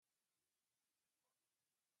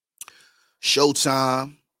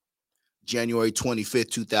Showtime, January 25th,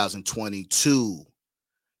 2022.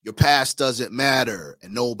 Your past doesn't matter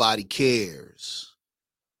and nobody cares.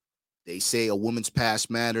 They say a woman's past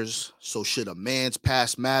matters, so should a man's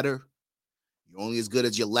past matter? You're only as good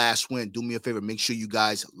as your last win. Do me a favor, make sure you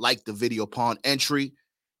guys like the video upon entry.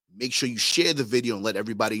 Make sure you share the video and let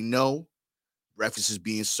everybody know breakfast is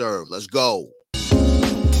being served. Let's go.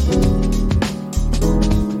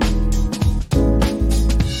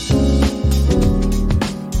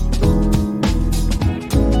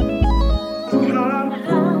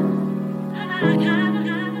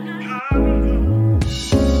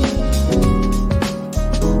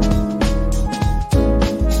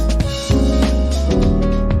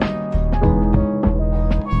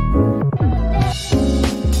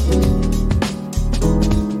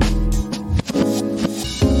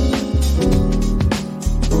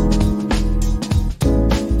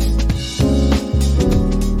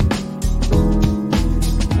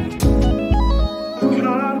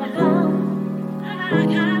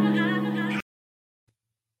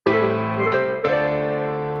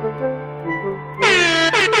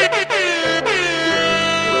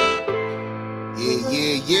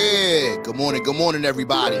 Good morning,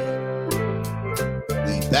 everybody.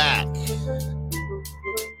 We back.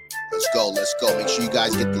 Let's go. Make sure you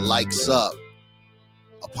guys get the likes up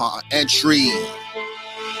upon entry.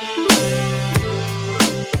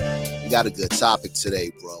 We got a good topic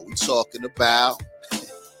today, bro. We talking about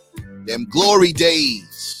them glory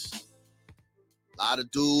days. A lot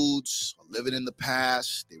of dudes are living in the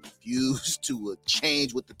past. They refuse to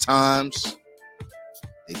change with the times.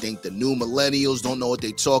 They think the new millennials don't know what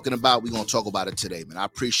they're talking about. We're going to talk about it today, man. I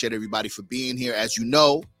appreciate everybody for being here. As you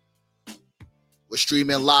know, we're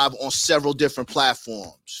streaming live on several different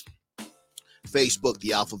platforms. Facebook,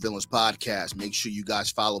 the Alpha Villains Podcast. Make sure you guys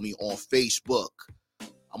follow me on Facebook.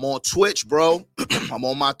 I'm on Twitch, bro. I'm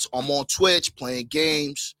on Twitch playing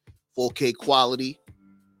games, 4K quality.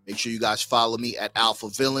 Make sure you guys follow me at Alpha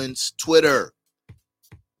Villains. Twitter,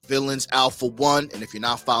 Villains Alpha 1, and if you're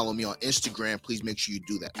not following me on Instagram, please make sure you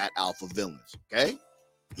do that at Alpha Villains, okay?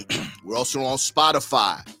 We're also on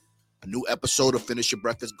Spotify. A new episode of Finish Your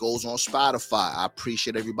Breakfast goes on Spotify. I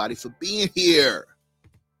appreciate everybody for being here.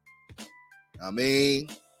 We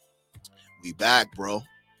back, bro.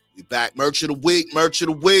 We back. Merch of the week. Merch of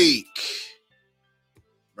the week,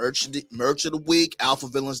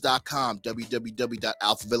 alphavillains.com,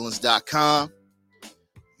 www.alphavillains.com.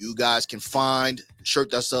 You guys can find the shirt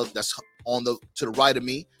that's on to the right of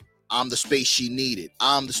me. I'm the space she needed.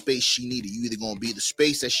 I'm the space she needed. You either going to be the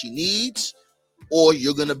space that she needs, or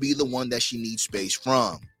you're going to be the one that she needs space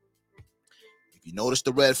from. If you notice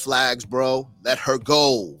the red flags, bro, let her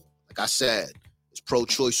go. Like I said, it's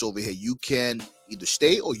pro-choice over here. You can either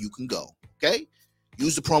stay or you can go, okay?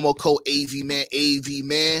 Use the promo code AVMAN.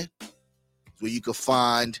 AVMAN is where you can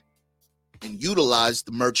find and utilize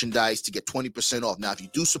the merchandise to get 20% off. Now, if you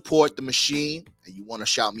do support the machine and you want to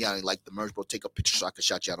shout me out and like the merch, bro, take a picture so I can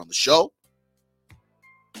shout you out on the show.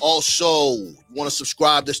 Also, you want to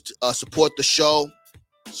subscribe to support the show,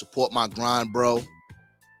 support my grind, bro.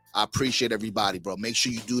 I appreciate everybody, bro. Make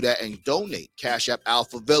sure you do that and you donate. Cash App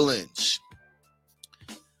Alpha Villains.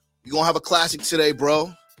 We're going to have a classic today, bro.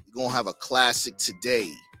 We're going to have a classic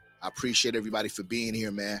today. I appreciate everybody for being here,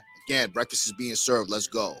 man. Again, breakfast is being served. Let's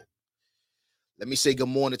go. Let me say good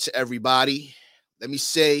morning to everybody.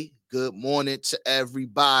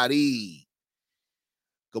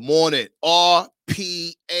 Good morning,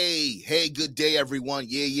 RPA. Hey, good day, everyone.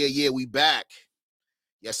 Yeah. We back.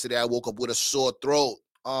 Yesterday, I woke up with a sore throat.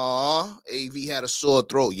 AV had a sore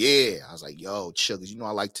throat. Yeah. I was like, yo, chill, because you know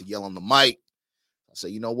I like to yell on the mic. I said,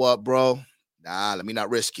 you know what, bro? Nah, let me not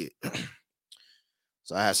risk it.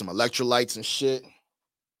 So I had some electrolytes and shit.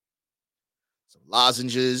 Some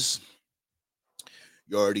lozenges.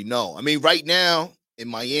 You already know. Right now in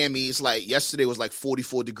Miami, it's like yesterday was like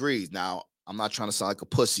 44 degrees. Now, I'm not trying to sound like a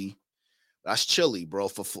pussy. That's chilly, bro,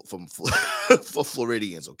 for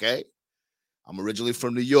Floridians, okay? I'm originally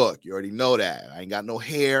from New York. You already know that. I ain't got no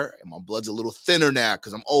hair, and my blood's a little thinner now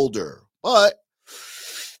because I'm older. But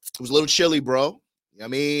it was a little chilly, bro. You know what I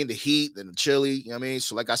mean? The heat and the chilly, you know what I mean?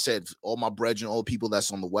 So like I said, all my brethren, all people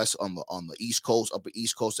that's on the west, on the East Coast, upper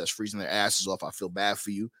East Coast, that's freezing their asses off, I feel bad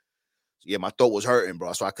for you. Yeah, my throat was hurting,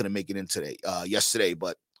 bro, so I couldn't make it in today, yesterday.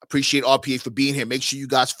 But appreciate RPA for being here. Make sure you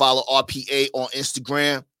guys follow RPA on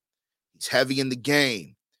Instagram. He's heavy in the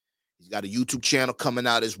game. He's got a YouTube channel coming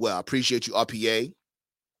out as well. I appreciate you, RPA.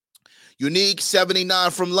 Unique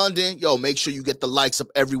 79 from London. Yo, make sure you get the likes up,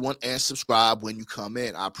 everyone, and subscribe when you come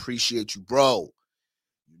in. I appreciate you, bro.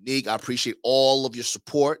 Unique, I appreciate all of your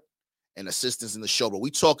support and assistance in the show, bro.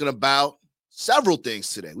 We talking about several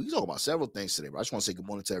things today. We can talk about several things today, but I just want to say good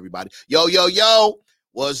morning to everybody. Yo.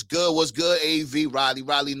 What's good? What's good, AV?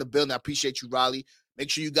 Riley in the building. I appreciate you, Riley. Make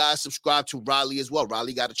sure you guys subscribe to Riley as well.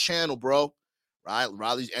 Riley got a channel, bro. Right?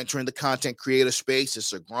 Riley's entering the content creator space.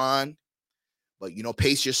 It's a grind. But,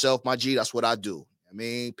 pace yourself, my G. That's what I do. I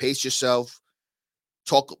mean, pace yourself.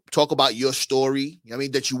 Talk about your story,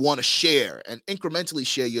 that you want to share, and incrementally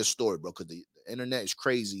share your story, bro, because the internet is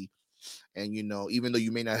crazy. And, even though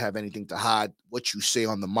you may not have anything to hide, what you say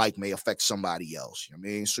on the mic may affect somebody else.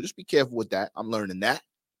 So just be careful with that. I'm learning that.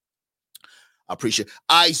 I appreciate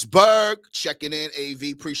Iceberg checking in,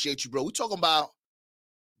 AV. Appreciate you, bro. We're talking about,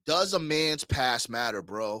 does a man's past matter,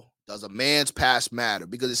 bro? Does a man's past matter?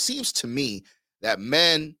 Because it seems to me that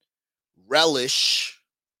men relish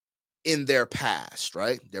in their past,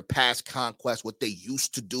 right? Their past conquest, what they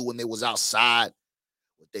used to do when they was outside,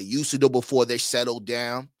 what they used to do before they settled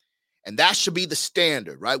down. And that should be the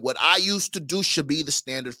standard, right? What I used to do should be the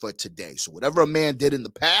standard for today. So whatever a man did in the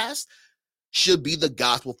past should be the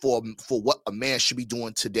gospel for what a man should be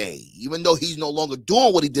doing today. Even though he's no longer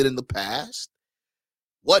doing what he did in the past,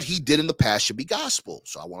 what he did in the past should be gospel.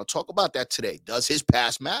 So I want to talk about that today. Does his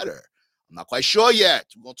past matter? I'm not quite sure yet.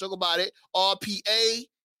 We're going to talk about it. RPA.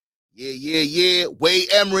 Yeah. Wade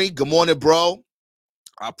Emery, good morning, bro.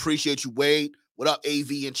 I appreciate you, Wade. What up,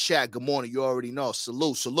 AV in chat? Good morning. You already know.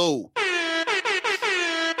 Salute.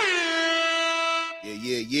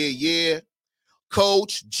 Yeah.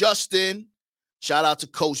 Coach Justin. Shout out to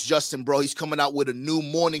Coach Justin, bro. He's coming out with a new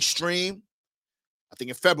morning stream, I think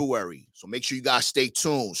in February. So make sure you guys stay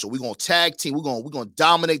tuned. So we're going to tag team. We're going to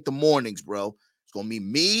dominate the mornings, bro. It's going to be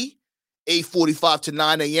me, 8:45 to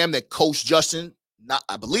 9 a.m. That Coach Justin,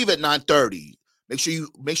 I believe at 9:30. Make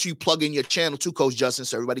sure you plug in your channel too, Coach Justin,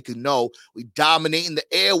 so everybody can know we dominating the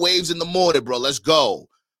airwaves in the morning, bro. Let's go.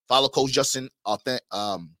 Follow Coach Justin Alpha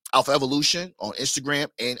Evolution on Instagram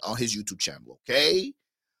and on his YouTube channel. Okay,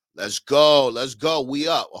 let's go. We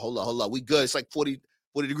up. Hold up. We good. It's like 40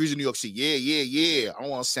 degrees in New York City. Yeah. I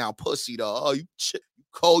don't want to sound pussy though. Oh, you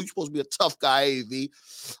cold. You supposed to be a tough guy, AV.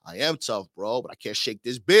 I am tough, bro, but I can't shake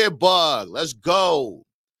this beer bug. Let's go.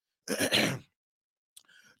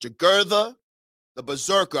 Jagurtha, the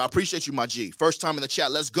Berserker. I appreciate you, my G. First time in the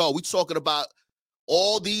chat. Let's go. We talking about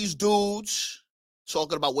all these dudes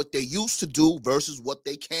talking about what they used to do versus what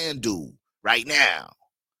they can do right now.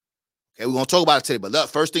 Okay, we're going to talk about it today. But look,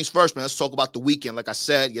 first things first, man. Let's talk about the weekend. Like I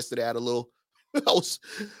said, yesterday I had a little,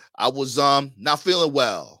 I was not feeling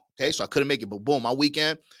well. Okay, so I couldn't make it. But boom, my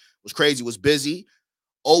weekend was crazy. It was busy.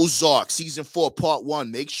 Ozark season 4 part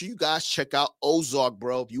 1. Make sure you guys check out Ozark,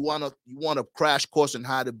 bro. If you want to crash course on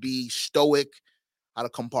how to be stoic, how to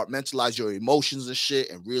compartmentalize your emotions and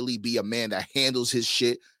shit, and really be a man that handles his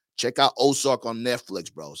shit, check out Ozark on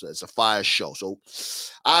Netflix, bro. So it's a fire show. So,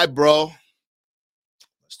 all right, bro.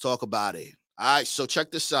 Let's talk about it. All right, so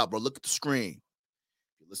check this out, bro. Look at the screen.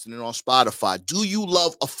 If you're listening on Spotify, do you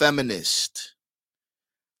love a feminist?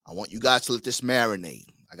 I want you guys to let this marinate.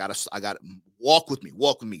 I gotta walk with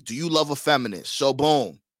me. Do you love a feminist? So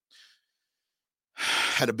boom.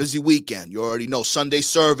 Had a busy weekend. You already know Sunday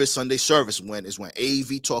service when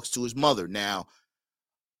AV talks to his mother. Now,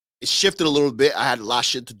 it shifted a little bit. I had a lot of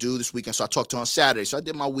shit to do this weekend, so I talked to her on Saturday. So I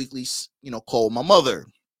did my weekly, call with my mother.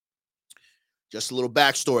 Just a little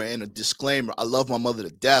backstory and a disclaimer. I love my mother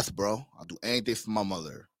to death, bro. I'll do anything for my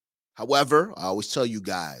mother. However, I always tell you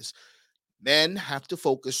guys, men have to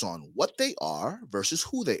focus on what they are versus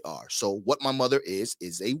who they are. So what my mother is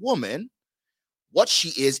a woman. What she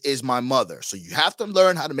is my mother. So you have to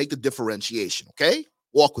learn how to make the differentiation, okay?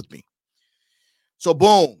 Walk with me. So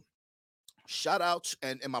boom. Shout out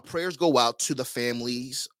and my prayers go out to the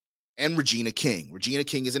families and Regina King. Regina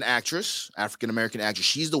King is an actress, African-American actress.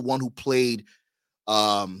 She's the one who played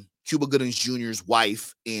Cuba Gooding Jr.'s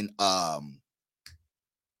wife in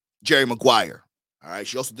Jerry Maguire. All right.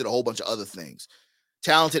 She also did a whole bunch of other things.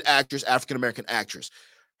 Talented actress, African-American actress.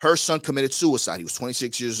 Her son committed suicide. He was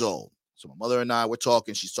 26 years old. So my mother and I were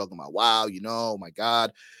talking. She's talking about, wow, my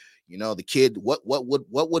God, the kid, what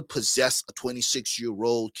would possess a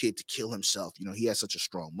 26-year-old kid to kill himself? He has such a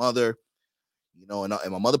strong mother, and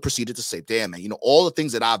my mother proceeded to say, damn, man, all the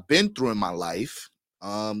things that I've been through in my life,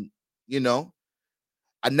 I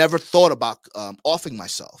never thought about offing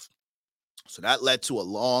myself. So that led to a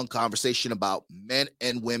long conversation about men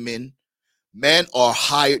and women. Men are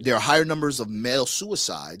higher. There are higher numbers of male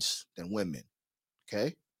suicides than women.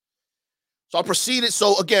 Okay. So I proceeded.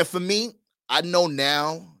 So again, for me, I know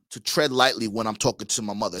now to tread lightly when I'm talking to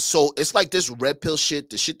my mother. So it's like this red pill shit,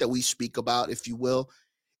 the shit that we speak about, if you will.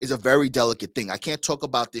 is a very delicate thing. I can't talk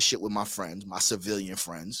about this shit with my friends, my civilian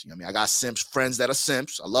friends. You know what I mean? I got simps, friends that are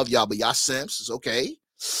simps. I love y'all, but y'all simps. It's okay.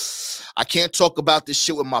 I can't talk about this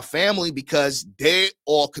shit with my family because they're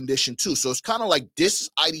all conditioned too. So it's kind of like this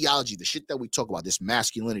ideology, the shit that we talk about, this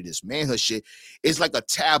masculinity, this manhood shit, is like a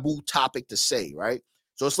taboo topic to say, right?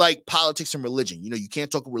 So it's like politics and religion. You know, you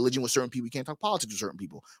can't talk religion with certain people. You can't talk politics with certain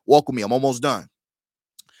people. Walk with me. I'm almost done.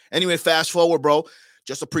 Anyway, fast forward, bro.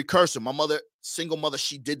 Just a precursor. My mother, single mother,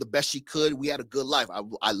 she did the best she could. We had a good life.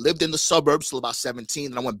 I lived in the suburbs till about 17,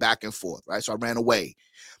 and I went back and forth, right? So I ran away.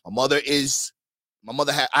 I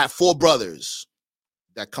have 4 brothers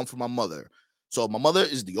that come from my mother. So my mother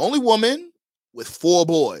is the only woman with 4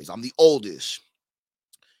 boys. I'm the oldest.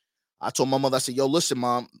 I told my mother, I said, yo, listen,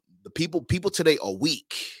 mom, the people today are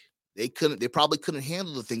weak. They probably couldn't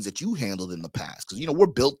handle the things that you handled in the past. Because, you know, we're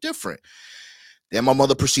built different. Then my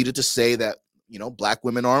mother proceeded to say that, you know, black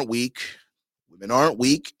women aren't weak. Women aren't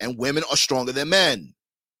weak, and women are stronger than men.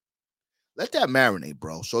 Let that marinate,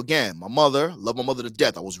 bro. So again, my mother, love my mother to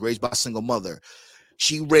death. I was raised by a single mother.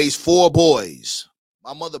 She raised 4 boys.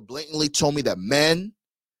 My mother blatantly told me that men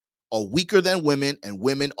are weaker than women and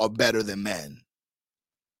women are better than men.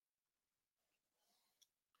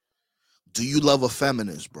 Do you love a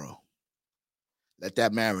feminist, bro? Let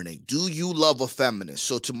that marinate. Do you love a feminist?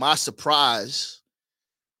 So to my surprise,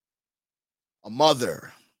 a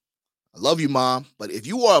mother, I love you, mom, but if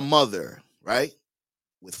you are a mother, right,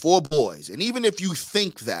 with 4 boys, and even if you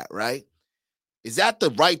think that, right, is that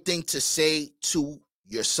the right thing to say to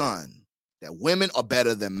your son, that women are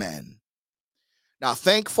better than men? Now,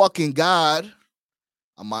 thank fucking God,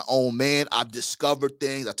 I'm my own man. I've discovered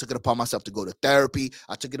things. I took it upon myself to go to therapy.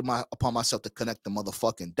 I took it upon myself to connect the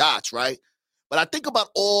motherfucking dots, right? But I think about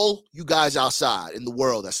all you guys outside in the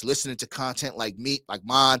world that's listening to content like me, like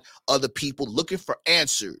mine, other people looking for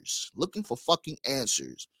answers, looking for fucking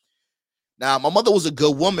answers. Now, my mother was a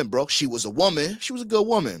good woman, bro. She was a woman. She was a good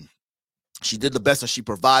woman. She did the best and she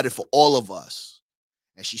provided for all of us.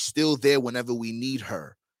 And she's still there whenever we need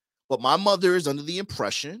her. But my mother is under the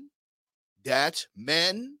impression that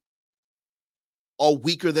men are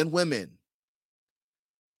weaker than women.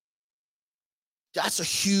 That's a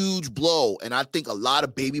huge blow. And I think a lot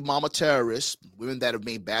of baby mama terrorists, women that have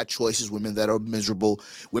made bad choices, women that are miserable,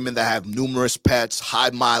 women that have numerous pets, high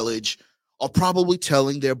mileage, are probably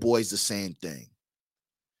telling their boys the same thing.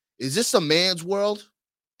 Is this a man's world?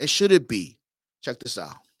 And should it be? Check this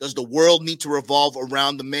out. Does the world need to revolve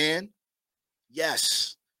around the man?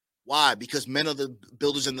 Yes. Why? Because men are the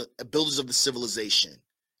builders and the builders of the civilization.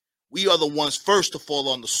 We are the ones first to fall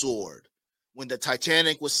on the sword. When the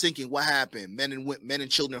Titanic was sinking, what happened? Men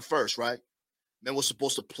and children first, right? Men were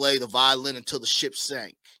supposed to play the violin until the ship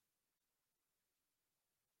sank.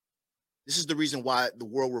 This is the reason why the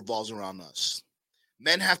world revolves around us.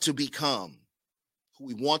 Men have to become who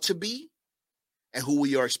we want to be and who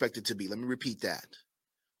we are expected to be. Let me repeat that.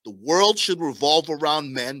 The world should revolve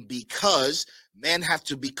around men because men have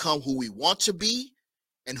to become who we want to be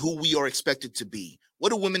and who we are expected to be. What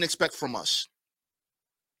do women expect from us?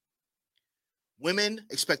 Women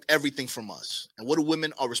expect everything from us. And what do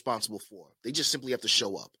women are responsible for? They just simply have to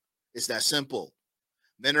show up. It's that simple.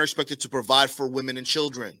 Men are expected to provide for women and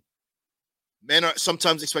children. Men are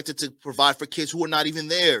sometimes expected to provide for kids who are not even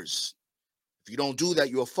theirs. If you don't do that,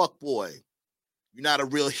 you're a fuckboy. You're not a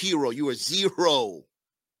real hero. You're a zero.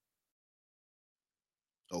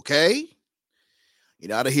 Okay? You're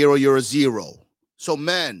not a hero. You're a zero. So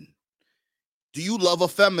men, do you love a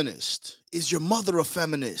feminist? Is your mother a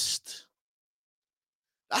feminist?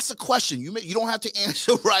 That's a question. You don't have to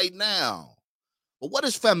answer right now. But what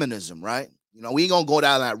is feminism, right? You know, we ain't gonna go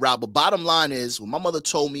down that route. But bottom line is, when my mother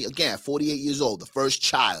told me, again, 48 years old, the first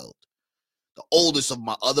child, the oldest of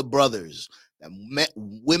my other brothers, that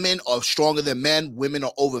women are stronger than men, women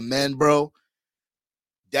are over men, bro.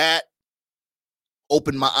 That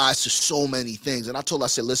opened my eyes to so many things. And I told her, I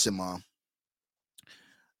said, listen, mom,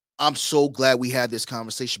 I'm so glad we had this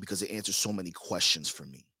conversation because it answers so many questions for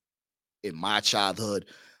me in my childhood,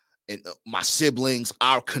 and my siblings,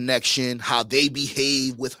 our connection, how they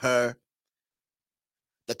behave with her,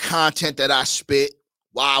 the content that I spit,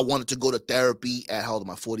 why I wanted to go to therapy at, how old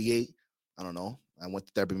am I, 48? I don't know. I went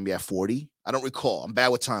to therapy maybe at 40. I don't recall. I'm bad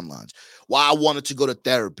with timelines. Why I wanted to go to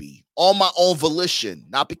therapy on my own volition,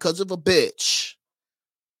 not because of a bitch.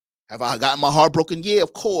 Have I gotten my heart broken? Yeah,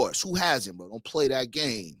 of course. Who hasn't, bro? Don't play that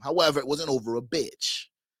game. However, it wasn't over a bitch.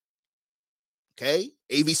 Okay?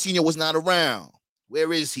 AV Senior was not around.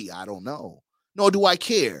 Where is he? I don't know. Nor do I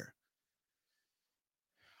care.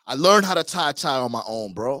 I learned how to tie on my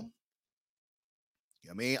own, bro. You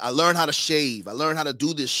know what I mean? I learned how to shave. I learned how to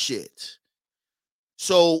do this shit.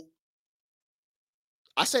 So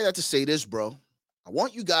I say that to say this, bro. I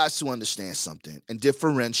want you guys to understand something and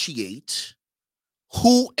differentiate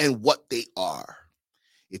who and what they are.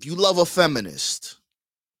 If you love a feminist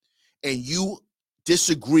and you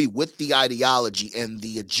disagree with the ideology and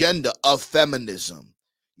the agenda of feminism,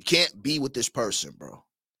 you can't be with this person, bro.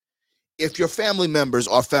 If your family members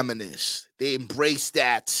are feminists, they embrace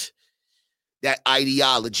that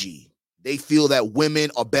ideology. They feel that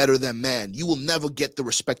women are better than men. You will never get the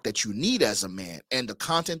respect that you need as a man. And the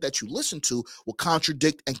content that you listen to will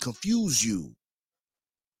contradict and confuse you.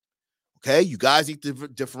 Okay? You guys need to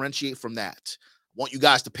differentiate from that. I want you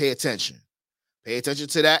guys to pay attention. Pay attention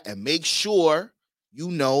to that and make sure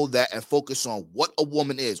you know that and focus on what a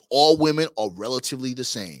woman is. All women are relatively the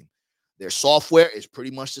same. Their software is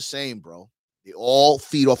pretty much the same, bro. They all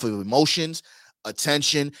feed off of emotions,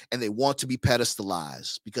 attention, and they want to be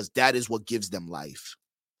pedestalized because that is what gives them life.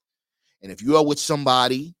 And if you are with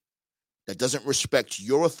somebody that doesn't respect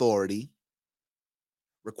your authority,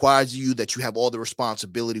 requires you that you have all the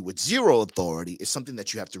responsibility with zero authority, it's something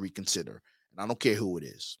that you have to reconsider. And I don't care who it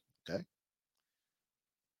is. Okay.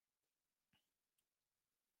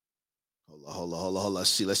 Hold on. Let's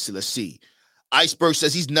see. Iceberg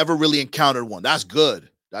says he's never really encountered one. That's good.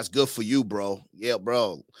 That's good for you, bro. Yeah,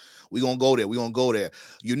 bro. We're going to go there.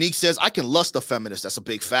 Unique says, I can lust a feminist. That's a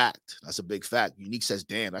big fact. Unique says,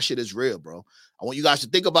 damn, that shit is real, bro. I want you guys to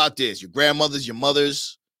think about this. Your grandmothers, your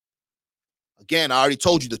mothers. Again, I already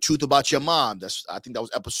told you the truth about your mom. I think that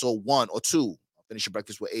was episode 1 or 2. I'll finish your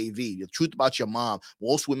breakfast with AV. The truth about your mom.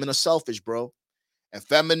 Most women are selfish, bro. And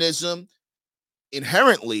feminism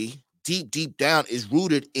inherently, deep down, is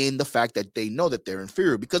rooted in the fact that they know that they're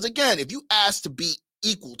inferior. Because again, if you ask to be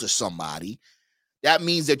equal to somebody, that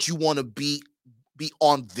means that you want to be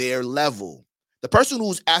on their level. The person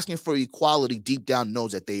who's asking for equality deep down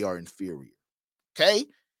knows that they are inferior. Okay?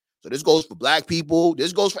 So this goes for black people.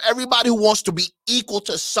 This goes for everybody who wants to be equal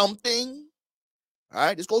to something. All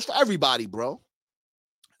right? This goes for everybody, bro.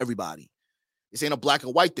 Everybody. This ain't a black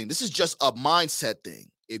and white thing. This is just a mindset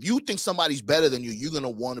thing. If you think somebody's better than you, you're going to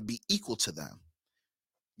want to be equal to them.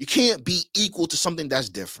 You can't be equal to something that's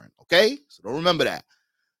different. Okay? So don't remember that.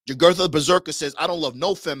 Jagurtha Berserker says, I don't love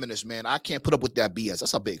no feminist, man. I can't put up with that BS.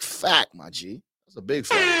 That's a big fact, my G. That's a big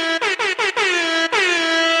fact. Let's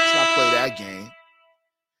not play that game.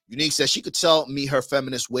 Unique says she could tell me her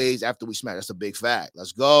feminist ways after we smash. That's a big fact.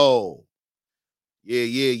 Let's go.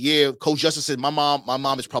 Yeah. Coach Justice said, my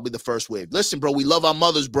mom is probably the first wave. Listen, bro, we love our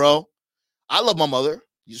mothers, bro. I love my mother.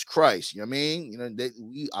 Jesus Christ. You know what I mean? You know,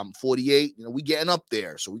 I'm 48. You know, we getting up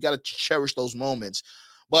there. So we got to cherish those moments.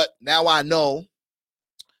 But now I know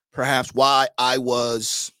perhaps why I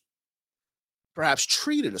was perhaps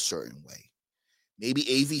treated a certain way. Maybe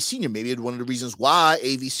AV Senior, maybe one of the reasons why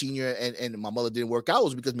AV Senior and my mother didn't work out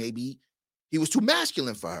was because maybe he was too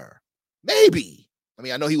masculine for her. Maybe. I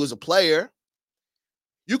mean, I know he was a player.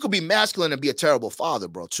 You could be masculine and be a terrible father,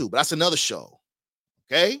 bro, too. But that's another show.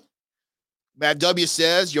 Okay? Matt W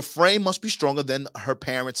says, your frame must be stronger than her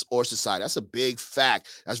parents or society. That's a big fact.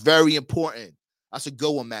 That's very important. That's a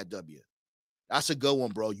good one, Matt W. That's a good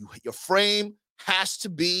one, bro. Your frame has to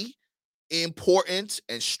be important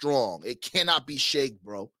and strong. It cannot be shake,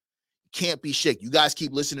 bro. It can't be shake. You guys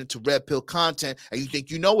keep listening to Red Pill content and you think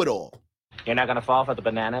you know it all. You're not going to fall for the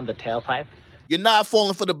banana in the tailpipe? You're not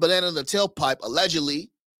falling for the banana in the tailpipe,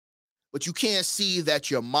 allegedly, but you can't see that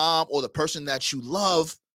your mom or the person that you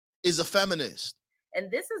love is a feminist. And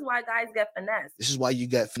this is why guys get finessed. This is why you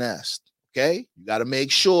get finessed, okay? You got to make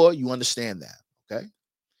sure you understand that, okay?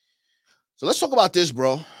 So let's talk about this,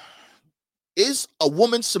 bro. Is a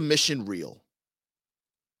woman's submission real?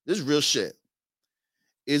 This is real shit.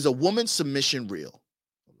 Is a woman's submission real?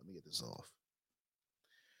 Let me get this off.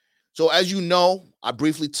 So as you know, I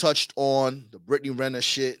briefly touched on the Brittany Renner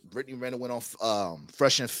shit. Brittany Renner went on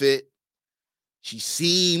Fresh and Fit. She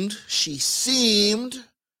seemed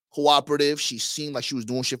cooperative. She seemed like she was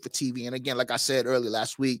doing shit for TV. And again, like I said earlier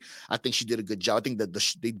last week, I think she did a good job. I think that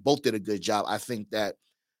they both did a good job. I think that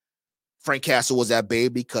Frank Castle was at bay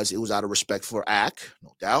because it was out of respect for Ak,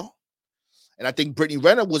 no doubt. And I think Brittany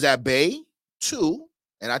Renner was at bay too.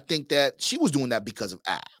 And I think that she was doing that because of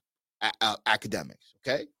academics,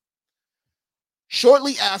 okay?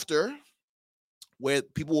 Shortly after, where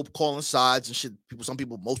people were calling sides and shit,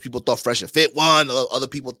 most people thought Fresh and Fit won, other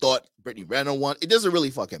people thought Brittany Renner won. It doesn't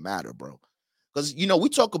really fucking matter, bro. Because, you know, we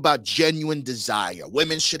talk about genuine desire.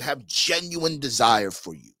 Women should have genuine desire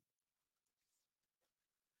for you.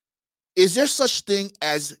 Is there such thing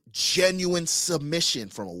as genuine submission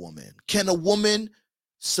from a woman? Can a woman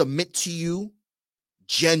submit to you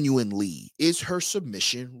genuinely? Is her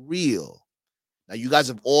submission real? Now, you guys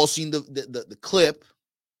have all seen the clip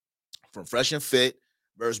from Fresh and Fit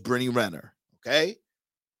versus Brittany Renner, okay?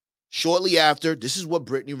 Shortly after, this is what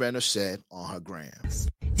Brittany Renner said on her gram.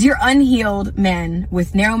 Dear unhealed men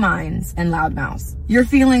with narrow minds and loud mouths, your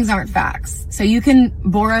feelings aren't facts. So you can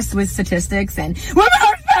bore us with statistics and women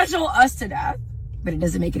are special, us to death, but it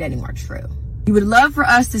doesn't make it any more true. You would love for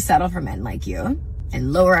us to settle for men like you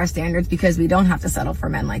and lower our standards because we don't have to settle for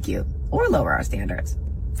men like you or lower our standards.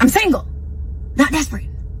 I'm single, not desperate.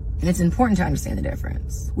 And it's important to understand the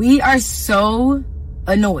difference. We are so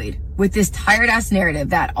annoyed with this tired ass narrative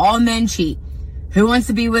that all men cheat. Who wants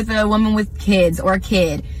to be with a woman with kids or a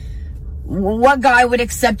kid? What guy would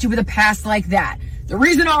accept you with a past like that? The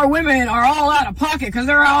reason our women are all out of pocket because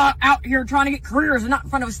they're all out here trying to get careers and not in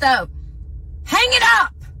front of a stove. Hang it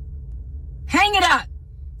up. Hang it up.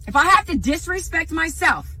 If I have to disrespect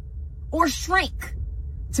myself or shrink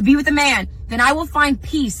to be with a man, then I will find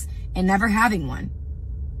peace in never having one.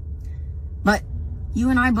 But you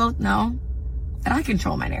and I both know that I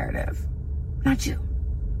control my narrative, not you.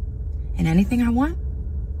 And anything I want,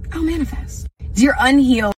 I'll manifest. Dear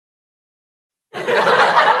unhealed. That's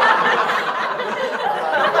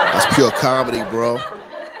pure comedy, bro.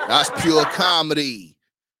 That's pure comedy.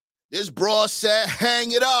 This broad said,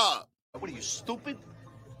 hang it up. What are you, stupid?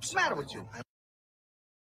 What's the matter with you?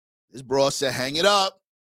 This broad said, hang it up.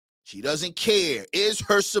 She doesn't care. Is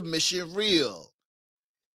her submission real?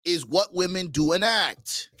 Is what women do and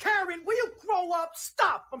act. Karen, will you grow up?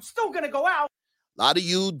 Stop. I'm still going to go out. A lot of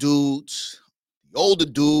you dudes, the older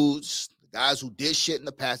dudes, the guys who did shit in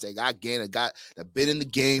the past, that been in the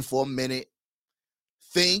game for a minute,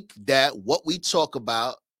 think that what we talk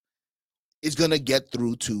about is going to get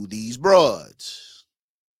through to these broads.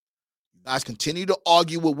 You guys continue to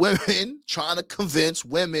argue with women, trying to convince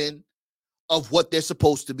women of what they're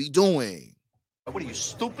supposed to be doing. What are you,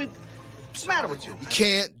 stupid? What's the matter with you? You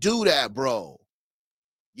can't do that, bro.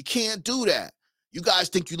 You can't do that. You guys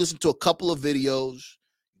think you listen to a couple of videos,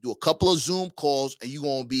 do a couple of Zoom calls, and you're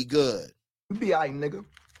going to be good. You be all right, nigga.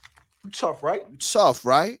 You tough, right? You tough,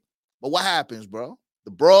 right? But what happens, bro?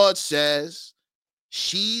 The broad says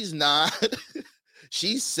she's not,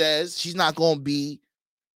 she says she's not going to be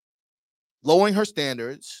lowering her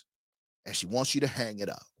standards, and she wants you to hang it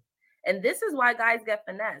up. And this is why guys get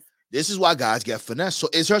finessed. This is why guys get finessed. So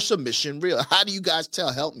is her submission real? How do you guys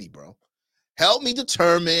tell? Help me, bro. Help me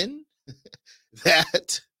determine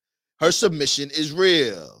that her submission is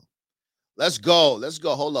real. Let's go. Let's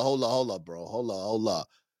go. Hold up, bro. Hold up.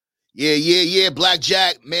 Yeah.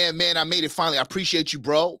 Blackjack, man, I made it finally. I appreciate you,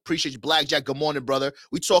 bro. Appreciate you, Blackjack. Good morning, brother.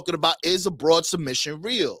 We talking about, is a broad submission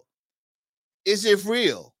real? Is it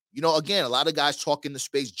real? You know, again, a lot of guys talk in the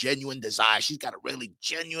space, genuine desire. She's got to really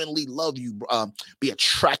genuinely love you, be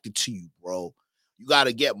attracted to you, bro. You got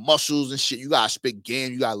to get muscles and shit. You got to spit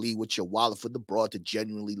game. You got to lead with your wallet for the broad to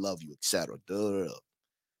genuinely love you, etc.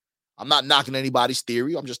 I'm not knocking anybody's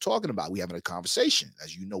theory. I'm just talking about we having a conversation.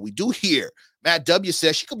 As you know, we do here. Matt W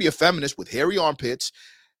says she could be a feminist with hairy armpits.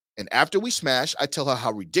 And after we smash, I tell her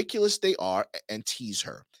how ridiculous they are and tease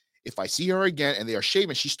her. If I see her again and they are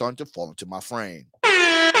shaving, she's starting to fall into my frame.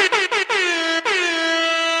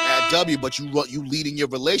 Matt W, but you leading your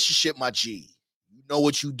relationship, my G. You know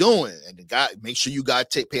what you doing. And the guy, make sure you guys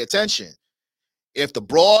pay attention. If the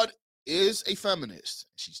broad is a feminist,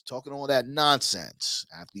 she's talking all that nonsense.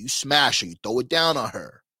 After you smash her, you throw it down on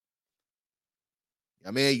her.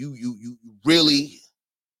 I mean, you really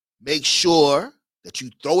make sure that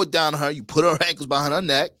you throw it down on her. You put her ankles behind her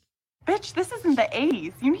neck. Bitch, this isn't the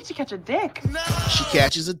 80s. You need to catch a dick. No. She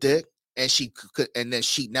catches a dick, and she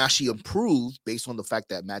improved based on the fact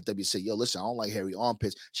that Matt W said, "Yo, listen, I don't like hairy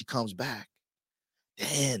armpits." She comes back.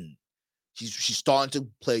 Then she's starting to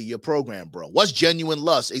play your program, bro. What's genuine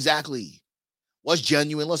lust? Exactly. What's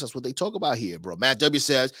genuine lust? That's what they talk about here, bro. Matt W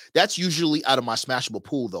says, that's usually out of my smashable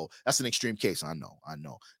pool, though. That's an extreme case. I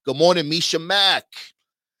know. Good morning, Misha Mack.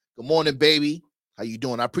 Good morning, baby. How you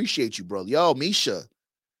doing? I appreciate you, bro. Yo, Misha,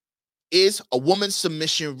 is a woman's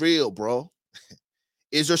submission real, bro?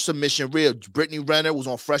 Is her submission real? Brittany Renner was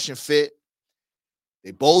on Fresh and Fit.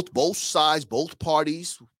 They both sides, both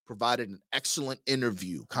parties provided an excellent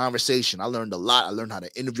interview, conversation. I learned a lot. I learned how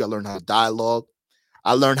to interview. I learned how to dialogue.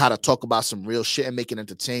 I learned how to talk about some real shit and make it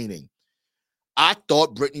entertaining. I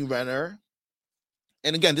thought Brittany Renner,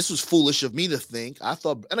 and again, this was foolish of me to think.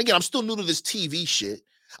 And again, I'm still new to this TV shit.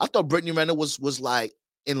 I thought Brittany Renner was like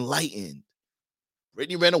enlightened.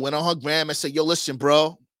 Brittany Renner went on her gram and said, yo, listen,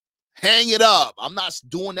 bro, hang it up. I'm not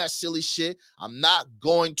doing that silly shit. I'm not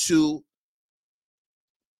going to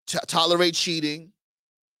tolerate cheating.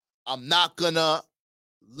 I'm not gonna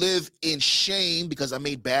live in shame because I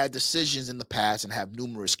made bad decisions in the past and have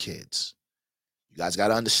numerous kids. You guys got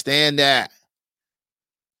to understand that.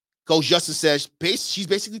 Coach Justice says she's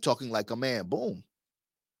basically talking like a man. Boom.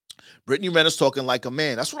 Brittany Renner's talking like a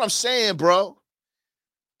man. That's what I'm saying, bro.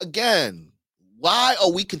 Again, why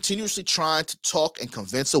are we continuously trying to talk and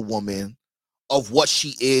convince a woman of what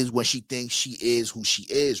she is when she thinks she is who she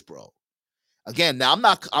is, bro? Again, now I'm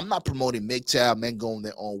not promoting MGTOW, men going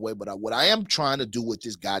their own way, but what I am trying to do with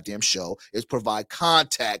this goddamn show is provide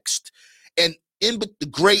context and in the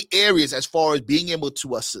gray areas as far as being able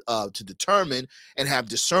to determine and have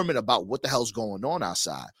discernment about what the hell's going on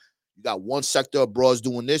outside. You got one sector of bros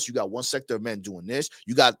doing this. You got one sector of men doing this.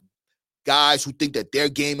 You got guys who think that their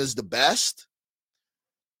game is the best,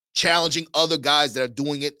 challenging other guys that are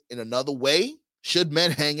doing it in another way. Should men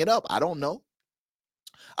hang it up? I don't know.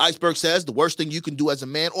 Iceberg says the worst thing you can do as a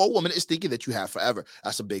man or woman is thinking that you have forever.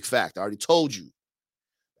 That's a big fact. I already told you.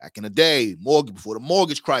 Back in the day, before the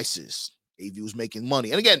mortgage crisis, AV was making money.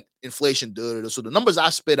 And again, inflation, so the numbers I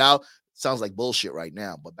spit out sounds like bullshit right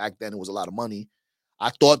now. But back then, it was a lot of money. I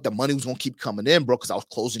thought the money was going to keep coming in, bro, because I was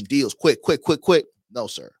closing deals quick. No,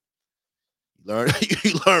 sir.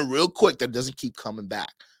 You learn real quick that it doesn't keep coming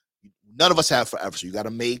back. None of us have forever, so you got to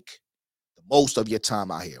make the most of your time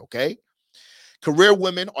out here, okay? Career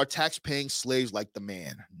women are tax-paying slaves like the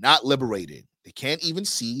man, not liberated. They can't even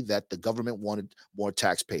see that the government wanted more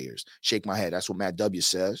taxpayers. Shake my head. That's what Matt W.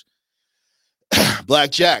 says. Black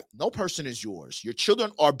Jack, no person is yours. Your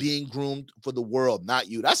children are being groomed for the world, not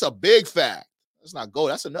you. That's a big fact. That's not gold.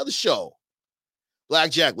 That's another show. Black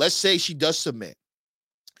Jack, let's say she does submit.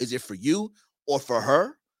 Is it for you or for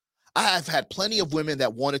her? I have had plenty of women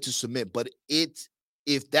that wanted to submit, but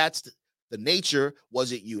if that's the nature,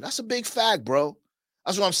 was it you? That's a big fact, bro.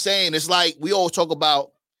 That's what I'm saying. It's like we always talk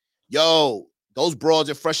about, yo, those broads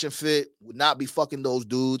at Fresh and Fit would not be fucking those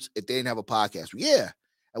dudes if they didn't have a podcast. Yeah.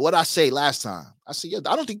 And what I say last time, I said, yeah,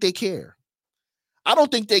 I don't think they care. I don't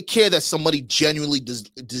think they care that somebody genuinely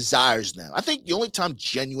desires them. I think the only time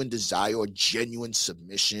genuine desire or genuine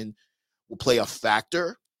submission will play a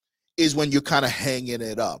factor is when you're kind of hanging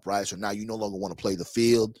it up, right? So now you no longer want to play the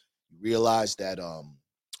field. You realize that a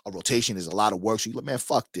rotation is a lot of work. So you're like, man,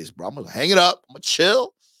 fuck this, bro. I'm going to hang it up. I'm going to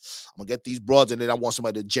chill. I'm going to get these broads, and then I want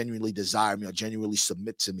somebody to genuinely desire me or genuinely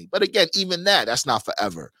submit to me. But again, even that's not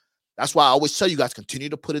forever. That's why I always tell you guys, continue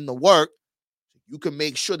to put in the work. You can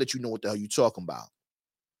make sure that you know what the hell you're talking about.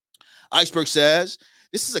 Iceberg says,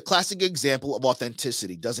 this is a classic example of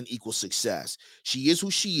authenticity doesn't equal success. She is who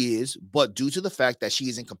she is, but due to the fact that she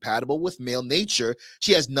is incompatible with male nature,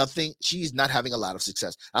 she is not having a lot of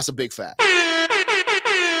success. That's a big fact. That's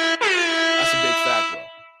a big fact, bro.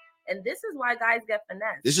 And this is why guys get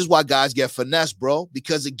finessed. This is why guys get finessed, bro.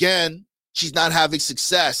 Because again, she's not having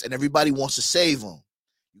success and everybody wants to save them.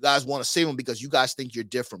 You guys want to save them because you guys think you're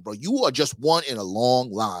different, bro. You are just one in a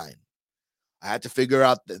long line. I had to figure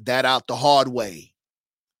out that out the hard way.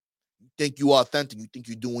 You think you authentic. You think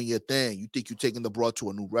you're doing your thing. You think you're taking the broad to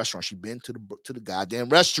a new restaurant. She been to the goddamn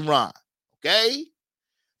restaurant. Okay?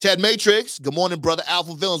 Ted Matrix, good morning, brother.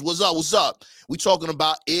 Alpha Villains, what's up? What's up? We talking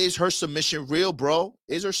about, is her submission real, bro?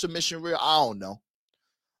 Is her submission real? I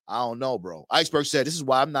don't know, bro. Iceberg said, this is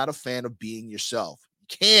why I'm not a fan of being yourself.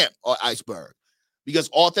 You can't, Iceberg.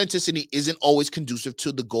 Because authenticity isn't always conducive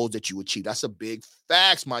to the goals that you achieve. That's a big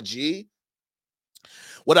fact, my G.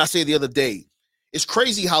 What I said the other day, it's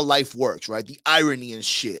crazy how life works, right? The irony and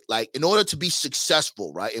shit. Like, in order to be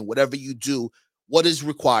successful, right, in whatever you do, what is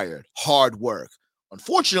required? Hard work.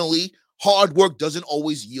 Unfortunately, hard work doesn't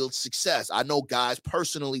always yield success. I know guys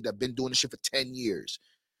personally that have been doing this shit for 10 years.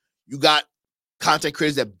 You got content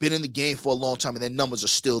creators that have been in the game for a long time and their numbers are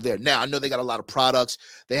still there. Now, I know they got a lot of products.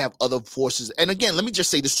 They have other forces. And again, let me just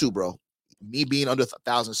say this too, bro. Me being under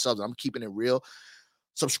 1,000 subs, I'm keeping it real.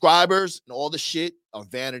 Subscribers and all the shit are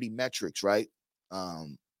vanity metrics, right?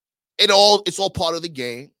 It's all part of the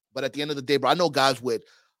game. But at the end of the day, bro, I know guys with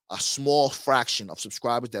a small fraction of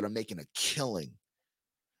subscribers that are making a killing.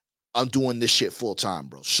 I'm doing this shit full time,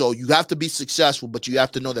 bro. So you have to be successful, but you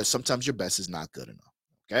have to know that sometimes your best is not good enough.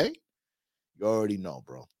 Okay? You already know,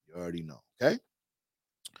 bro. You already know. Okay?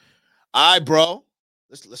 All right, bro.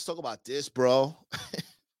 Let's talk about this, bro.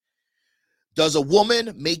 Does a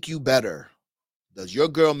woman make you better? Does your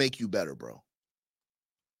girl make you better, bro?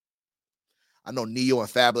 I know Neo and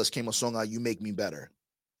Fabulous came a song out, You Make Me Better.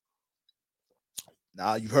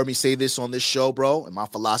 Now, you've heard me say this on this show, bro, and my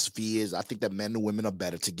philosophy is I think that men and women are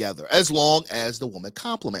better together as long as the woman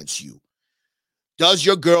compliments you. Does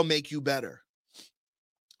your girl make you better?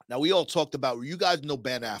 Now, we all talked about, you guys know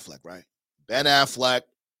Ben Affleck, right? Ben Affleck,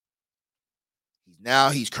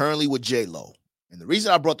 he's currently with J-Lo. And the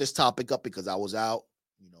reason I brought this topic up because I was out,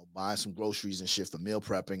 buying some groceries and shit for meal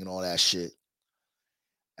prepping and all that shit.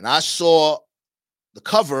 And I saw the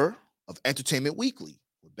cover of Entertainment Weekly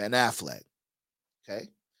with Ben Affleck. Okay.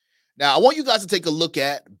 Now, I want you guys to take a look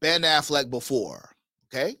at Ben Affleck before.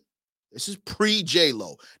 Okay. This is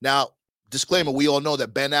pre-J-Lo. Now, disclaimer, we all know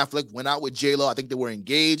that Ben Affleck went out with J-Lo. I think they were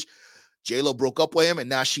engaged. J-Lo broke up with him, and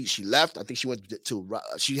now she left. I think she went to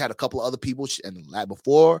she had a couple of other people, and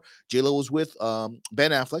before J-Lo was with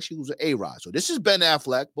Ben Affleck, she was with A-Rod. So this is Ben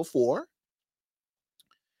Affleck before.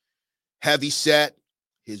 Heavy set.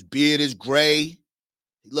 His beard is gray.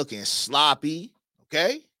 He's looking sloppy,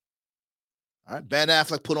 okay? All right, Ben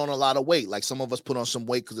Affleck put on a lot of weight. Like some of us put on some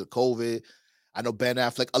weight because of COVID. I know Ben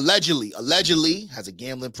Affleck allegedly has a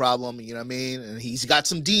gambling problem, you know what I mean? And he's got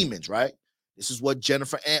some demons, right? This is what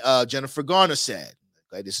Jennifer Garner said.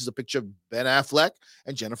 Okay, this is a picture of Ben Affleck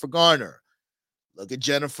and Jennifer Garner. Look at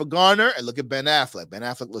Jennifer Garner and look at Ben Affleck. Ben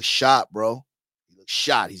Affleck looks shot, bro. He looks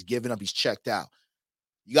shot. He's giving up. He's checked out.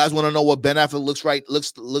 You guys want to know what Ben Affleck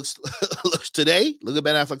looks today? Look at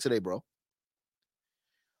Ben Affleck today, bro.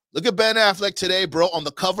 Look at Ben Affleck today, bro, on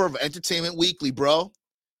the cover of Entertainment Weekly, bro.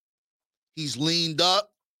 He's leaned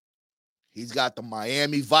up. He's got the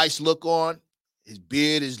Miami Vice look on. His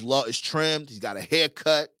beard is trimmed. He's got a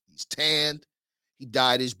haircut. He's tanned. He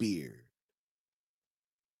dyed his beard.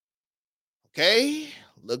 Okay?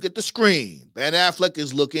 Look at the screen. Ben Affleck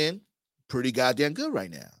is looking pretty goddamn good right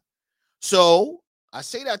now. So, I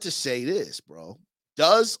say that to say this, bro.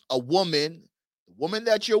 Does the woman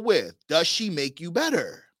that you're with, does she make you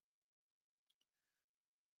better?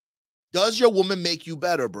 Does your woman make you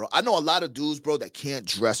better, bro? I know a lot of dudes, bro, that can't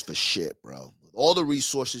dress for shit, bro. With all the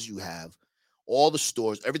resources you have, all the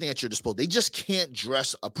stores, everything at your disposal, they just can't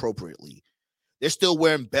dress appropriately. They're still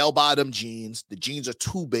wearing bell-bottom jeans. The jeans are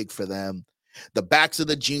too big for them. The backs of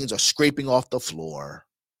the jeans are scraping off the floor.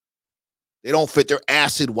 They don't fit their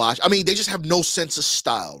acid wash. I mean, they just have no sense of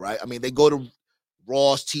style, right? I mean, they go to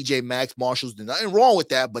Ross, TJ Maxx, Marshalls. There's nothing wrong with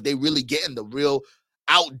that, but they really getting the real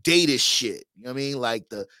outdated shit. You know what I mean? Like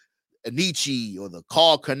the Anichi or the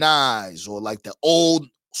Carl Kanais or like the old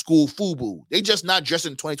school FUBU. They just not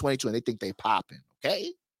dressing in 2022 and they think they popping,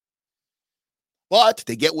 okay? But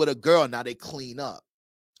they get with a girl, now they clean up.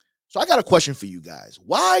 So I got a question for you guys.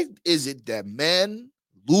 Why is it that men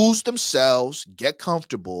lose themselves, get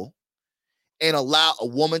comfortable, and allow a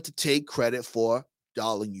woman to take credit for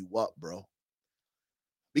dolling you up, bro?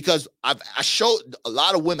 Because I showed a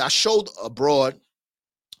lot of women. I showed a broad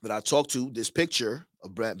that I talked to this picture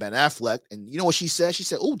of Ben Affleck, and you know what she said? She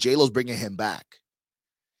said, "Oh, J-Lo's bringing him back."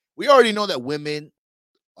 We already know that women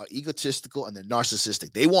are egotistical and they're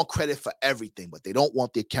narcissistic. They want credit for everything, but they don't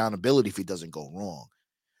want the accountability if it doesn't go wrong.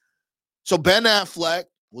 So Ben Affleck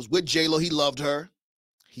was with J-Lo. He loved her.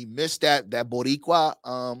 He missed that Boricua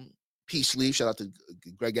peace sleeve. Shout out to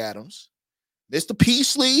Greg Adams. Missed the peace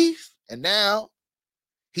sleeve, and now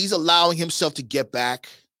he's allowing himself to get back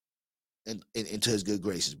into his good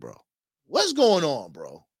graces, bro. What's going on,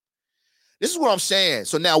 bro? This is what I'm saying.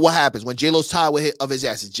 So now what happens when J-Lo's tired of his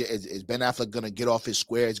ass? Is Ben Affleck going to get off his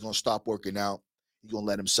square? He's going to stop working out. He's going to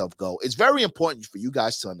let himself go. It's very important for you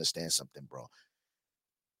guys to understand something, bro.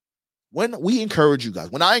 When I encourage you guys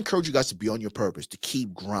to be on your purpose, to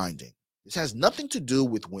keep grinding, this has nothing to do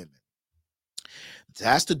with women. It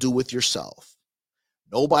has to do with yourself.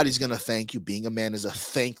 Nobody's going to thank you. Being a man is a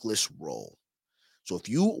thankless role. So if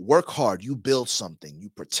you work hard, you build something, you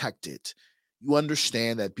protect it, you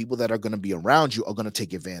understand that people that are going to be around you are going to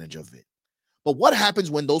take advantage of it. But what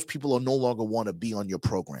happens when those people are no longer want to be on your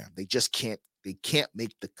program? They just can't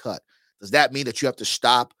make the cut. Does that mean that you have to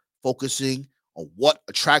stop focusing on what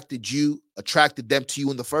attracted them to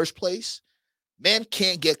you in the first place? Men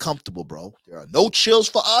can't get comfortable, bro. There are no chills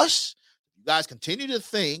for us. You guys continue to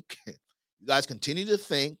think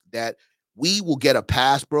that we will get a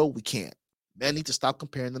pass, bro. We can't. Men need to stop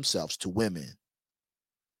comparing themselves to women.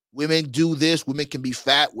 Women do this. Women can be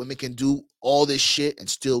fat. Women can do all this shit and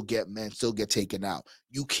still get taken out.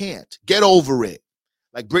 You can't. Get over it.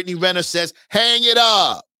 Like Brittany Renner says, hang it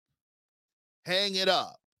up. Hang it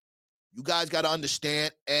up. You guys got to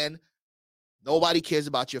understand, and nobody cares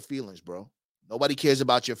about your feelings, bro. Nobody cares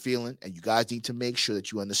about your feeling, and you guys need to make sure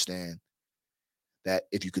that you understand that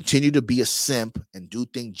if you continue to be a simp and do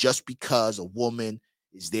things just because a woman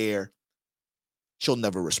is there, she'll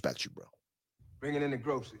never respect you, bro. Bringing in the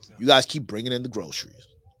groceries. Huh? You guys keep bringing in the groceries,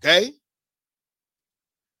 okay?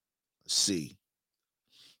 Let's see.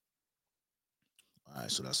 All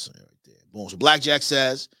right, so that's right there. Boom. So Blackjack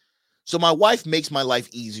says, so my wife makes my life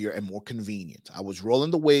easier and more convenient. I was rolling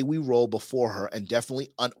the way we roll before her and definitely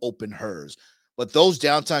unopened hers. But those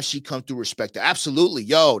downtimes she come through respect. Absolutely.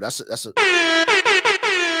 Yo, that's a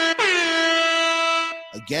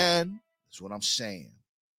again, that's what I'm saying.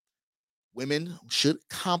 Women should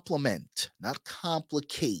compliment, not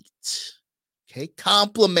complicate. Okay,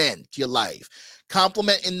 compliment your life.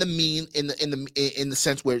 Compliment in the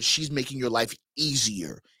sense where she's making your life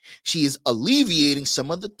easier. She is alleviating some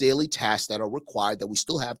of the daily tasks that are required that we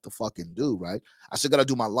still have to fucking do, right? I still gotta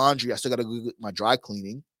do my laundry. I still gotta do my dry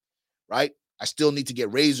cleaning, right? I still need to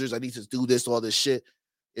get razors. I need to do this, all this shit.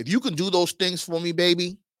 If you can do those things for me,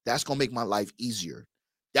 baby, that's gonna make my life easier.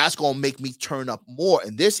 That's gonna make me turn up more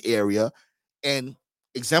in this area and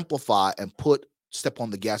exemplify and step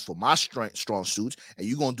on the gas for my strong suits, and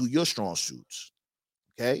you're going to do your strong suits.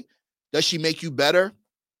 Okay? Does she make you better?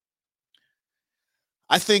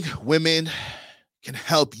 I think women can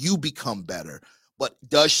help you become better, but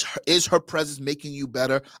is her presence making you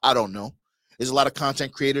better? I don't know. There's a lot of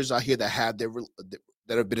content creators out here that have that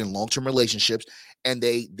have been in long-term relationships, and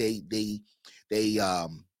they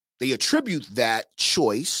attribute that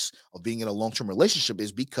choice of being in a long-term relationship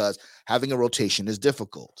is because having a rotation is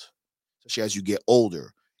difficult. Especially as you get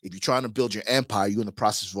older. If you're trying to build your empire, you're in the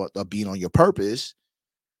process of being on your purpose.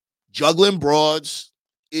 Juggling broads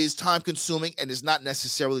is time consuming and is not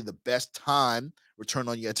necessarily the best time return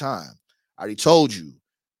on your time. I already told you.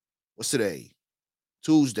 What's today?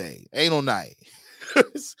 Tuesday. Ain't no night.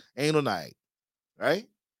 Ain't no night. Right?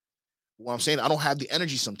 What I'm saying, I don't have the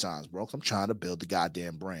energy sometimes, bro. I'm trying to build the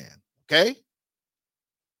goddamn brand. Okay?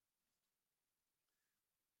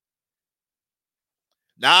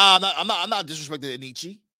 Nah, I'm not disrespecting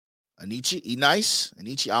Anichi, E-Nice,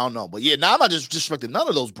 Anichi, I don't know. But yeah, I'm not just disrespecting none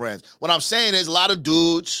of those brands. What I'm saying is a lot of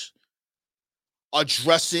dudes are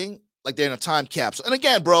dressing like they're in a time capsule. And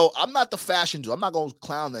again, bro, I'm not the fashion dude. I'm not going to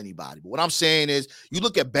clown anybody. But what I'm saying is you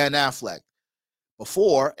look at Ben Affleck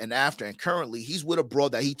before and after, and currently he's with a bro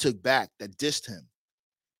that he took back that dissed him.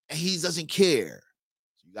 And he doesn't care.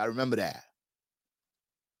 So you got to remember that.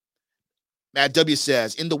 Matt W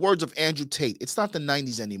says, in the words of Andrew Tate, it's not the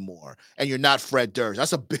 90s anymore, and you're not Fred Durst.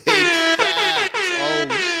 That's a big fact. Oh,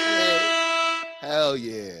 shit. Hell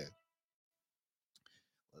yeah.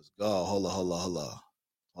 Let's go.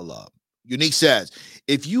 Hold up. Unique says,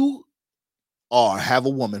 if you have a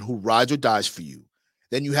woman who rides or dies for you,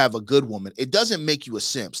 then you have a good woman. It doesn't make you a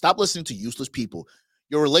simp. Stop listening to useless people.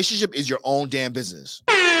 Your relationship is your own damn business.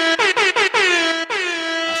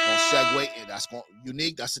 Segue, and that's going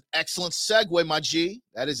unique. That's an excellent segue, my G.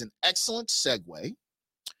 That is an excellent segue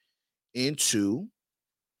into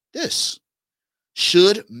this.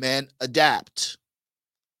 Should men adapt?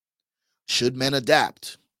 Should men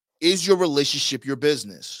adapt? Is your relationship your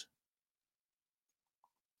business?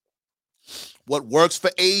 What works for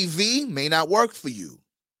AV may not work for you.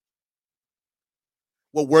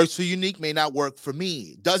 What works for Unique may not work for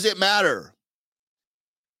me. Does it matter?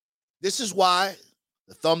 This is why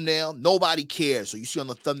the thumbnail, nobody cares. So you see on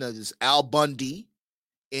the thumbnail, this Al Bundy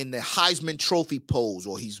in the Heisman Trophy pose,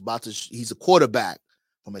 or he's a quarterback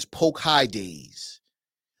from his Polk High days.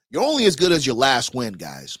 You're only as good as your last win,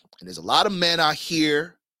 guys. And there's a lot of men out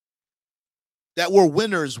here that were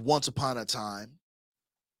winners once upon a time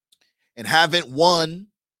and haven't won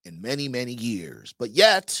in many, many years. But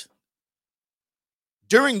yet,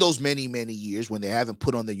 during those many, many years when they haven't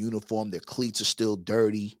put on their uniform, their cleats are still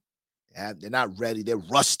dirty, they're not ready, they're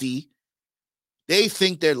rusty. They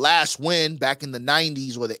think their last win back in the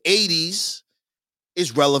 90s or the 80s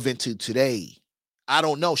is relevant to today. I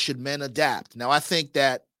don't know. Should men adapt? Now, I think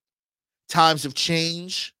that times have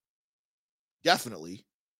changed. Definitely.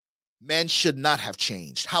 Men should not have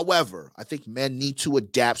changed. However, I think men need to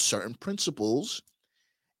adapt certain principles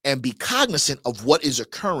and be cognizant of what is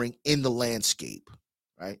occurring in the landscape,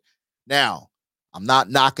 right? Now, I'm not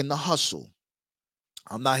knocking the hustle.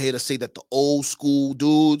 I'm not here to say that the old school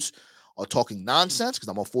dudes are talking nonsense because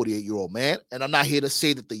I'm a 48-year-old man. And I'm not here to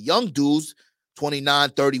say that the young dudes, 29,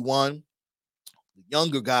 31, the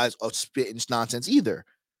younger guys are spitting nonsense either.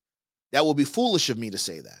 That would be foolish of me to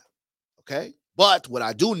say that. Okay? But what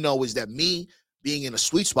I do know is that me being in a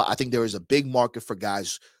sweet spot, I think there is a big market for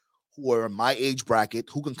guys who are in my age bracket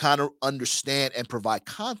who can kind of understand and provide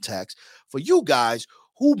context for you guys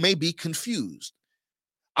who may be confused.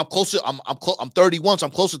 I'm closer. I'm 31, so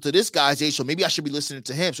I'm closer to this guy's age. So maybe I should be listening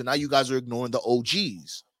to him. So now you guys are ignoring the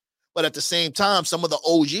OGs. But at the same time, some of the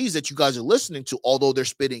OGs that you guys are listening to, although they're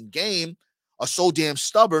spitting game, are so damn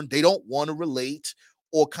stubborn, they don't want to relate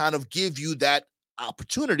or kind of give you that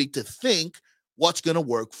opportunity to think what's going to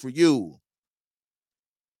work for you.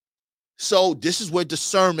 So this is where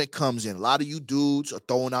discernment comes in. A lot of you dudes are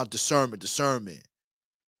throwing out discernment.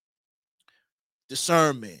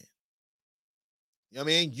 You know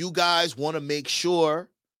what I mean? You guys want to make sure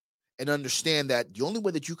and understand that the only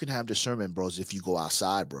way that you can have discernment, bro, is if you go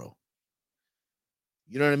outside, bro.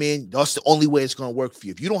 You know what I mean? That's the only way it's going to work for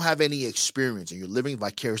you. If you don't have any experience and you're living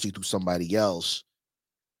vicariously through somebody else,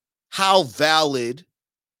 how valid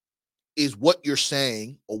is what you're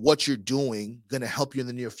saying or what you're doing going to help you in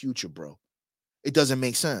the near future, bro? It doesn't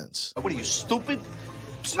make sense. What are you, stupid?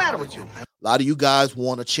 What's the matter with you? A lot of you guys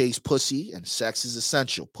want to chase pussy, and sex is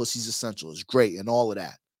essential. Pussy's essential. It's great and all of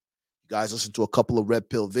that. You guys listen to a couple of red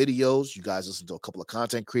pill videos. You guys listen to a couple of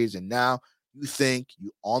content creators, and now you think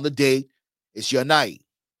you on the date. It's your night.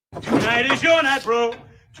 Tonight is your night, bro.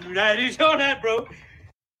 Tonight is your night, bro.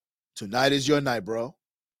 Tonight is your night, bro.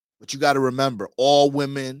 But you got to remember, all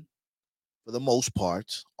women, for the most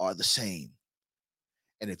part, are the same.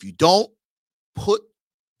 And if you don't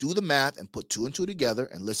do the math and put two and two together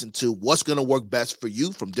and listen to what's going to work best for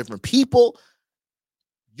you from different people,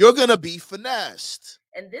 you're going to be finessed.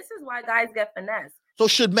 And this is why guys get finessed. So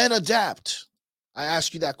should men adapt? I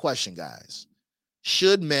ask you that question, guys.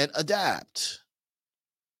 Should men adapt?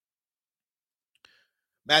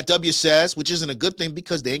 Matt W says, which isn't a good thing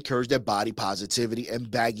because they encourage their body positivity and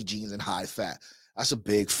baggy jeans and high fat. That's a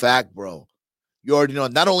big fact, bro. You already know,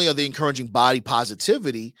 not only are they encouraging body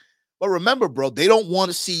positivity, but remember, bro, they don't want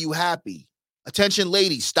to see you happy. Attention,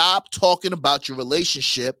 ladies, stop talking about your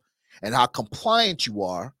relationship and how compliant you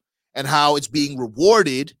are and how it's being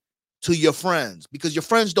rewarded to your friends, because your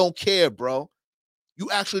friends don't care, bro. You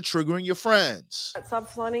actually triggering your friends. Stop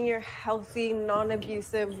flaunting your healthy,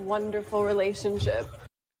 non-abusive, wonderful relationship.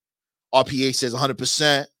 RPA says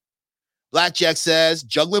 100%. Blackjack says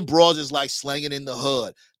juggling broads is like slanging in the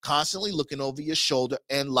hood, constantly looking over your shoulder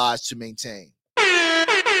and lies to maintain.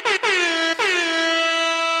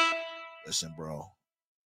 Listen, bro,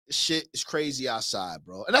 this shit is crazy outside,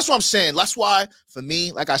 bro. And that's what I'm saying. That's why, for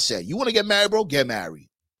me, like I said, you want to get married, bro, get married.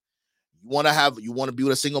 You want to be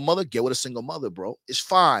with a single mother, get with a single mother, bro. It's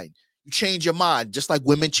fine. You change your mind. Just like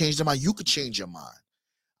women change their mind, you could change your mind.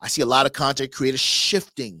 I see a lot of content creators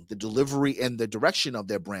shifting the delivery and the direction of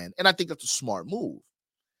their brand. And I think that's a smart move.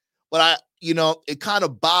 But it kind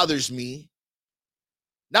of bothers me.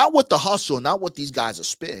 Not with the hustle, not what these guys are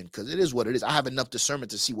spitting, because it is what it is. I have enough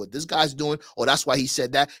discernment to see what this guy's doing. Oh, that's why he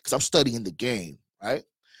said that, because I'm studying the game, right?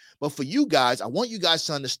 But for you guys, I want you guys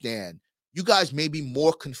to understand, you guys may be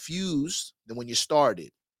more confused than when you started.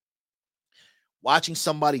 Watching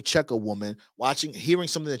somebody check a woman, hearing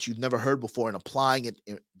something that you've never heard before and applying it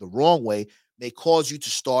in the wrong way may cause you to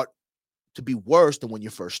start to be worse than when you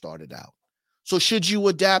first started out. So should you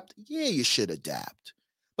adapt? Yeah, you should adapt.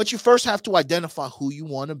 But you first have to identify who you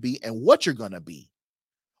want to be and what you're going to be.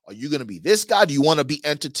 Are you going to be this guy? Do you want to be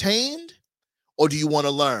entertained or do you want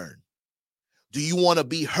to learn? Do you want to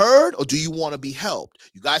be heard or do you want to be helped?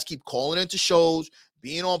 You guys keep calling into shows,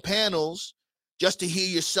 being on panels just to hear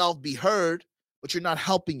yourself be heard, but you're not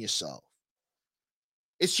helping yourself.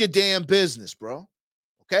 It's your damn business, bro.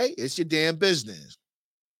 Okay? It's your damn business.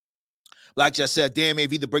 Blackjack said, damn,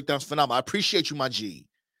 AV, the breakdown's phenomenal. I appreciate you, my G.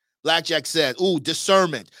 Blackjack said, ooh,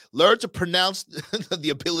 discernment. Learn to pronounce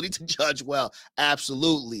the ability to judge well.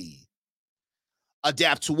 Absolutely.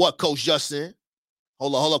 Adapt to what, Coach Justin?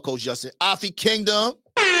 Hold on, Coach Justin. Afi Kingdom.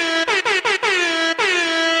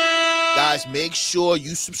 Guys, make sure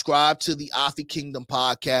you subscribe to the Afi Kingdom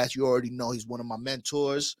podcast. You already know he's one of my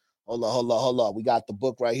mentors. Hold on. We got the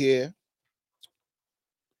book right here.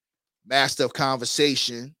 Master of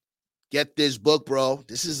Conversation. Get this book, bro.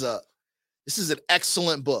 This is an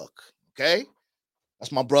excellent book, okay?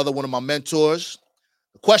 That's my brother, one of my mentors.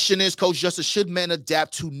 The question is, Coach Justice, should men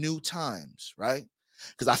adapt to new times, right?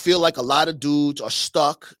 Because I feel like a lot of dudes are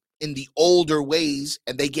stuck in the older ways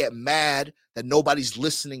and they get mad that nobody's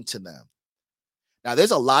listening to them. Now,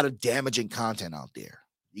 there's a lot of damaging content out there.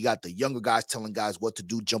 You got the younger guys telling guys what to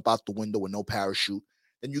do, jump out the window with no parachute.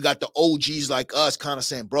 Then you got the OGs like us kind of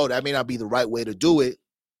saying, bro, that may not be the right way to do it.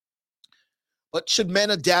 But should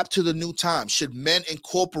men adapt to the new times? Should men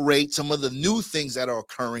incorporate some of the new things that are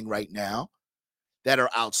occurring right now that are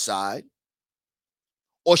outside?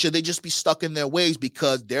 Or should they just be stuck in their ways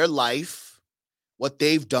because their life, what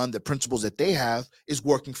they've done, the principles that they have is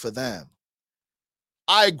working for them?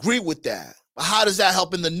 I agree with that. But how does that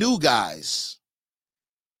help in the new guys?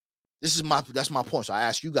 That's my point. So I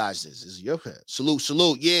ask you guys this. This is your point.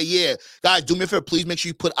 Salute. Yeah. Guys, do me a favor. Please make sure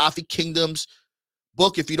you put Afi Kingdom's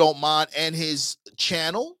book, if you don't mind, and his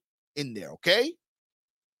channel in there, okay?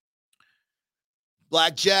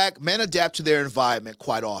 Blackjack, men adapt to their environment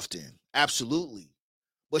quite often. Absolutely.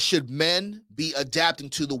 But should men be adapting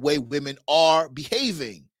to the way women are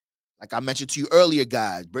behaving? Like I mentioned to you earlier,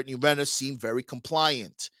 guys, Brittany Renner seemed very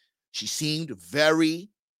compliant. She seemed very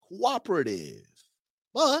cooperative.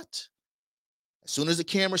 But as soon as the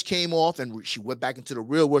cameras came off and she went back into the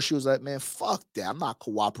real world, she was like, man, fuck that. I'm not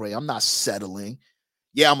cooperating. I'm not settling.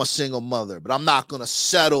 Yeah, I'm a single mother, but I'm not going to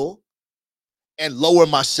settle and lower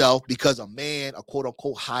myself because a man, a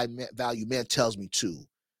quote-unquote high-value man tells me to.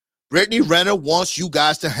 Brittany Renner wants you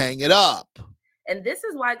guys to hang it up. And this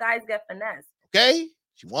is why guys get finessed. Okay?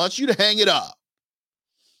 She wants you to hang it up.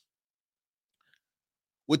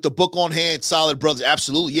 With the book on hand, Solid Brothers.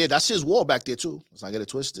 Absolutely. Yeah, that's his wall back there, too. Let's not get it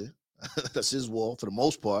twisted. That's his wall for the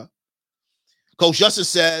most part. Coach Justin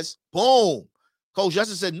says, boom. Coach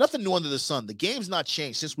Justin said, nothing new under the sun. The game's not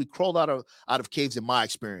changed since we crawled out of caves in my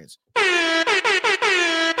experience.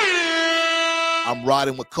 I'm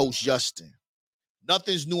riding with Coach Justin.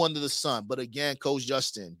 Nothing's new under the sun. But again, Coach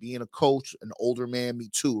Justin, being a coach, an older man, me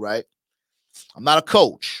too, right? I'm not a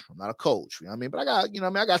coach. You know what I mean? But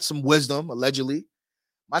I got some wisdom, allegedly.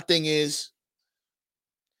 My thing is,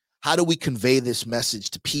 how do we convey this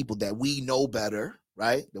message to people that we know better,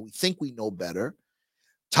 right? That we think we know better?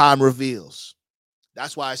 Time reveals.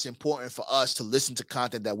 That's why it's important for us to listen to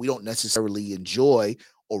content that we don't necessarily enjoy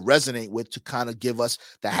or resonate with to kind of give us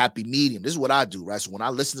the happy medium. This is what I do, right? So when I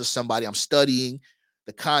listen to somebody, I'm studying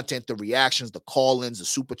the content, the reactions, the call-ins, the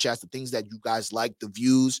super chats, the things that you guys like, the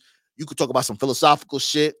views. You could talk about some philosophical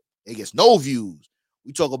shit. It gets no views.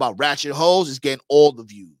 We talk about ratchet hoes. It's getting all the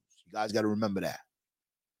views. You guys got to remember that.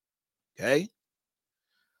 Okay?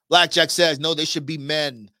 Blackjack says, no, they should be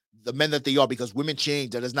men, the men that they are, because women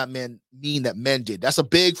change. That does not mean that men did. That's a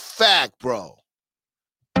big fact, bro.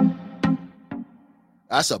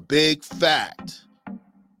 That's a big fact.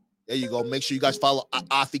 There you go. Make sure you guys follow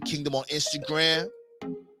Afi Kingdom on Instagram.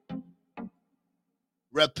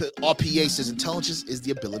 RPA says intelligence is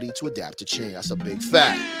the ability to adapt to change. That's a big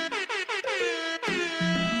fact.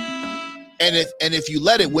 And if you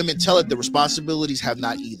let it, women tell it, the responsibilities have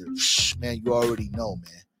not either. Man, you already know,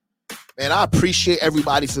 man. Man, I appreciate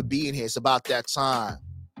everybody for being here. It's about that time.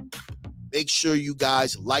 Make sure you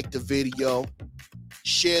guys like the video.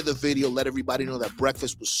 Share the video. Let everybody know that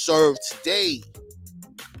breakfast was served today.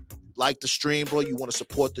 Like the stream, bro. You want to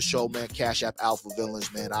support the show, man. Cash App Alpha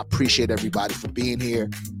Villains, man. I appreciate everybody for being here.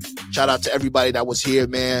 Shout out to everybody that was here,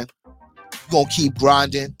 man. We're going to keep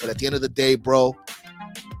grinding. But at the end of the day, bro,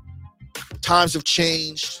 times have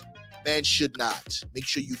changed. Men should not. Make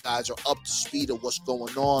sure you guys are up to speed of what's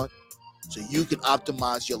going on so you can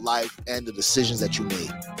optimize your life and the decisions that you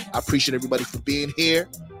make. I appreciate everybody for being here.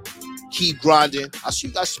 Keep grinding. I'll see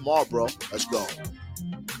you guys tomorrow, bro. Let's go.